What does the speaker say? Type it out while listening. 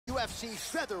UFC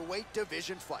featherweight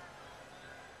division fight.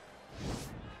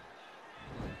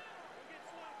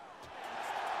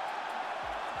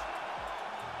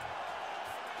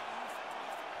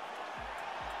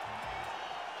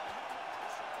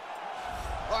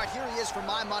 All right, here he is. For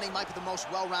my money, might be the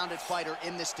most well-rounded fighter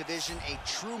in this division, a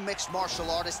true mixed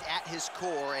martial artist at his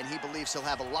core, and he believes he'll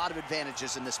have a lot of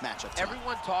advantages in this matchup tonight.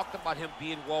 Everyone talked about him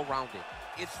being well-rounded.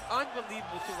 It's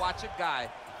unbelievable to watch a guy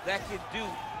that can do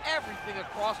everything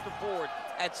across the board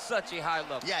at such a high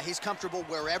level. Yeah, he's comfortable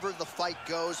wherever the fight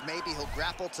goes. Maybe he'll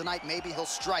grapple tonight, maybe he'll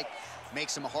strike.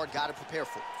 Makes him a hard guy to prepare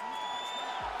for.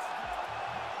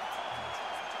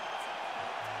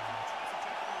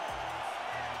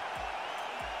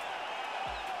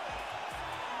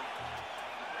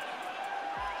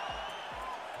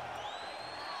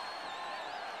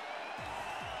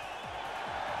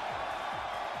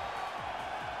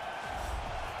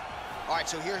 All right,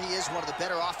 so here he is, one of the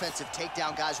better offensive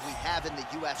takedown guys we have in the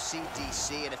UFC,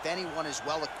 DC. And if anyone is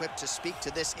well-equipped to speak to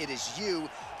this, it is you.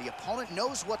 The opponent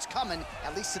knows what's coming.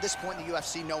 At least to this point in the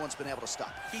UFC, no one's been able to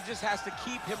stop. He just has to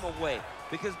keep him away,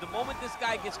 because the moment this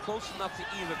guy gets close enough to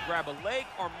either grab a leg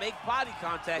or make body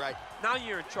contact, now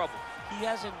you're in trouble. He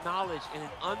has a knowledge and an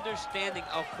understanding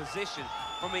of position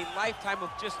from a lifetime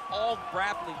of just all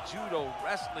grappling, judo,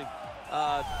 wrestling,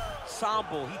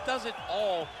 sambo. He does it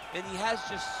all, and he has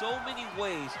just so many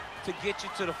ways to get you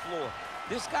to the floor.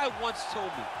 This guy once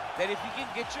told me that if you can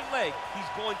get your leg, he's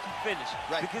going to finish.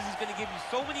 Because he's going to give you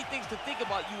so many things to think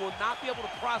about, you will not be able to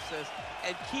process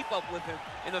and keep up with him,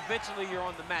 and eventually you're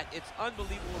on the mat. It's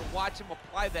unbelievable to watch him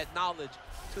apply that knowledge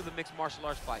to the mixed martial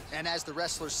arts fights. And as the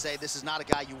wrestlers say, this is not a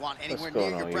guy you want anywhere near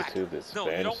your bracket. This no,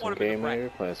 you don't want him in the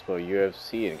bracket. Playing for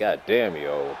UFC, and goddamn,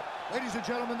 yo. Ladies and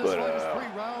gentlemen, this fight is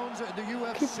 3 rounds in the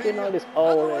UFC. Keep getting all these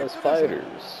all-ass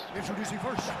fighters. Introducing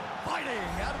first, fighting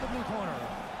out of the blue corner,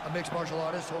 a mixed martial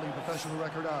artist holding a professional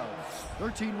record of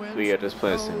 13 wins. We got this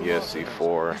playing some UFC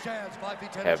 4.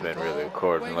 Haven't been really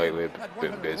recording lately.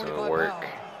 Been busy with work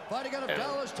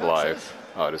and life.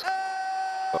 All this.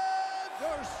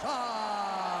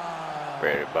 For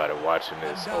everybody watching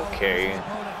this, okay,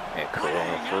 and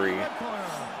corona-free,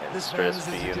 and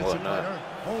stress-free and whatnot.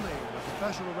 Holding a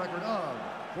professional record of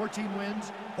 14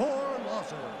 wins, 4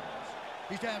 losses.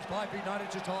 He stands 5 feet 9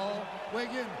 inches tall,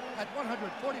 weighing in at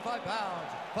 145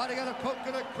 pounds, fighting out of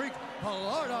Coconut Creek,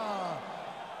 Florida.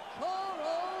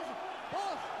 Charles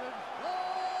Boston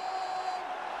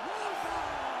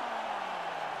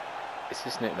Is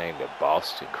his nickname the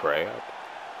Boston Crab?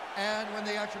 And when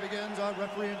the action begins, our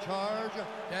referee in charge,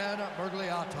 Dan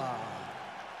Murgliata.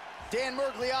 Dan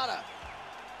Murgliata.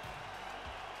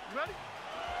 You ready?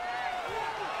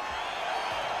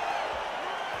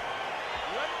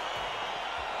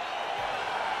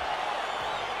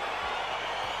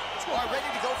 All right, ready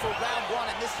to go for round 1,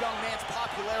 and this young man's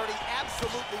popularity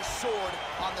absolutely soared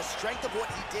on the strength of what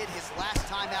he did his last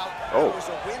time out. It was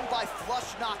a win by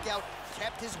flush knockout,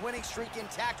 kept his winning streak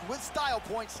intact with style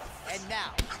points, and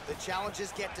now the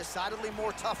challenges get decidedly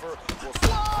more tougher.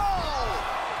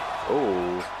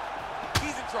 Oh!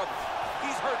 He's in trouble.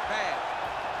 He's hurt bad.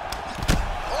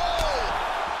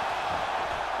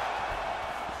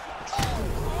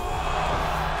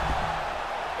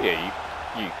 Yeah,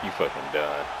 you fucking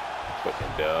done.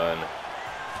 Fucking done.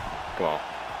 Come on,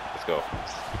 let's go.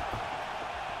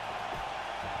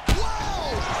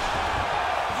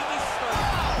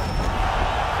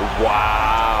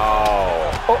 Wow!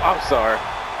 Oh, I'm sorry.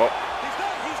 Oh. He's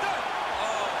done.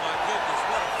 Oh my goodness,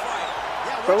 what a fight!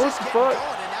 Yeah, bro, what the fuck?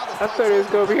 I thought it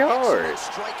was gonna be hard.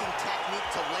 Striking technique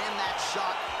to land that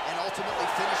shot and ultimately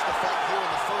finish the fight here in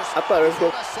the first. I thought it was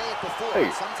gonna. I say it before. Hey.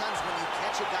 Sometimes when you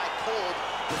catch a guy cold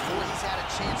before he's had a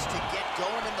chance to get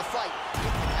going in the fight,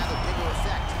 it can have a bigger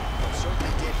effect. It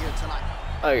certainly did here tonight.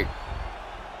 Like,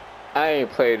 I ain't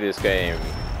played this game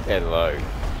in like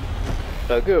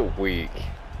a good week.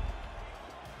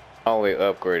 Only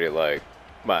upgraded like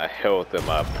my health and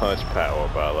my punch power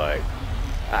by like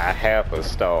a ½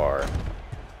 star.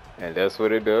 And that's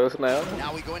what it does now.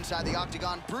 Now we go inside the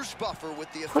octagon. Bruce Buffer with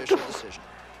the official decision.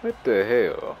 What the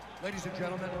hell? Ladies and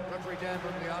gentlemen, referee Dan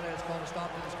Murgliata has called a stop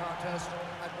to this contest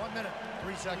at 1 minute,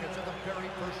 3 seconds of the very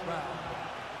first round.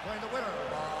 Declaring the winner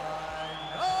by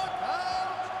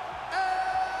knockout,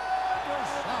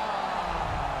 Anderson.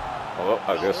 Well,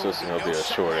 I guess this is going to be a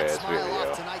short-ass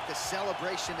video. Tonight, the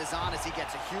celebration is on as he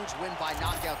gets a huge win by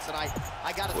knockout tonight.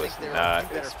 I got to think there not are a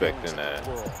few better expecting feelings that. in the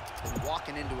world than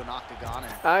walking into an octagon.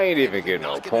 And I ain't even getting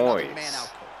no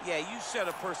points. Yeah, you shut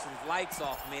a person's lights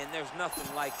off, man. There's nothing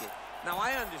like it. Now,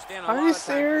 I understand a Are lot you of times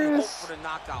we hope serious? for the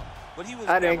knockout, but he was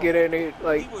I didn't get any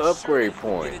like upgrade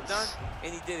points. points.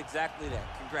 And he did exactly that.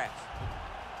 Congrats.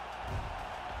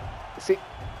 See,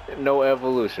 no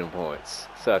evolution points,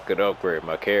 so I could upgrade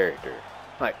my character.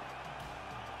 Like,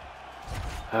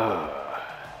 oh,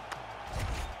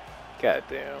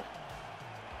 goddamn.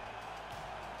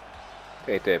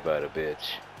 Ain't that about a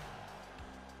bitch?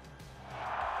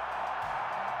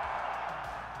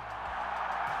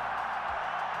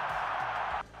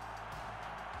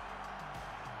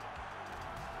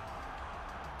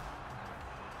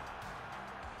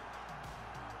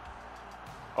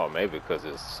 Or maybe because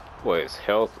it's, well, his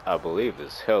health, I believe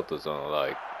his health is only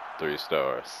like 3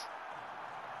 stars.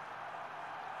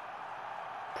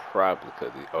 Probably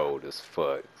because he's old as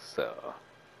fuck, so.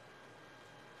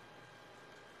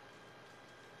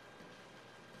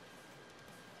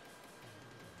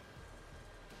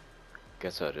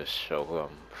 Guess I'll just show who I'm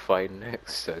fighting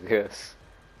next, I guess.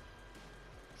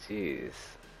 Jeez.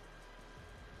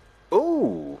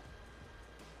 Ooh!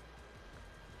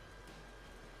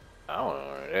 I don't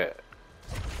know that.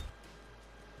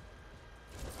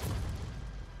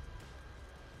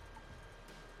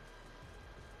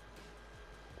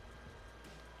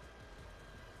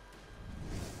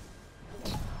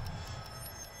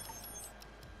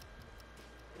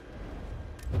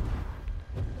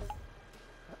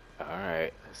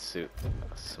 Alright, let's see.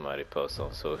 Somebody post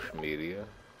on social media.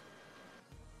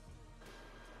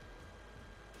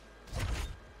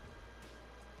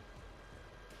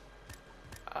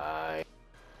 I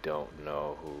don't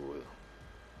know who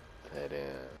that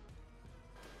is.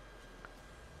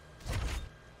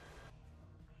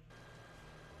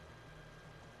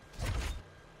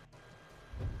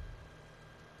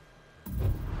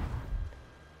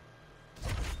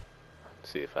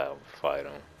 See if I can fight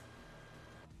him.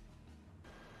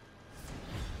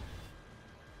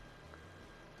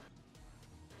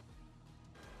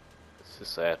 It's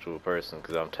just an actual person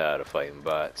because I'm tired of fighting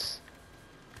bots.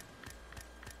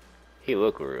 He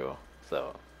look real,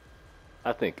 so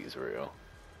I think he's real.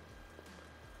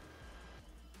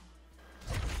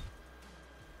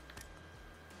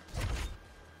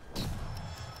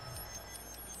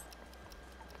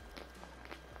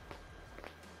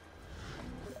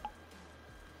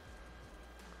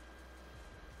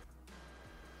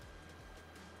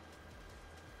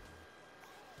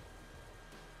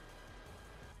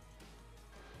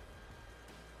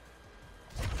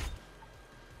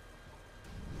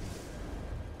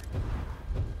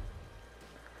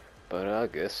 But I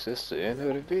guess it's the end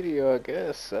of the video, I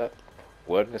guess. I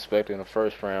wasn't expecting a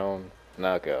first round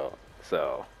knockout.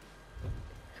 So,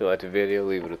 if you like the video,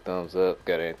 leave it a thumbs up.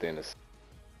 Got anything to say?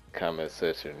 Comment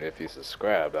section. If you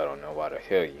subscribed, I don't know why the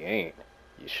hell you ain't.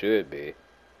 You should be.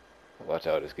 Watch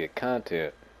all this good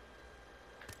content.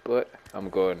 But I'm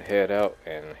going to head out,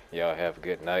 and y'all have a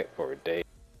good night or a day,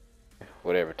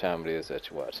 whatever time it is that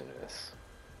you're watching this.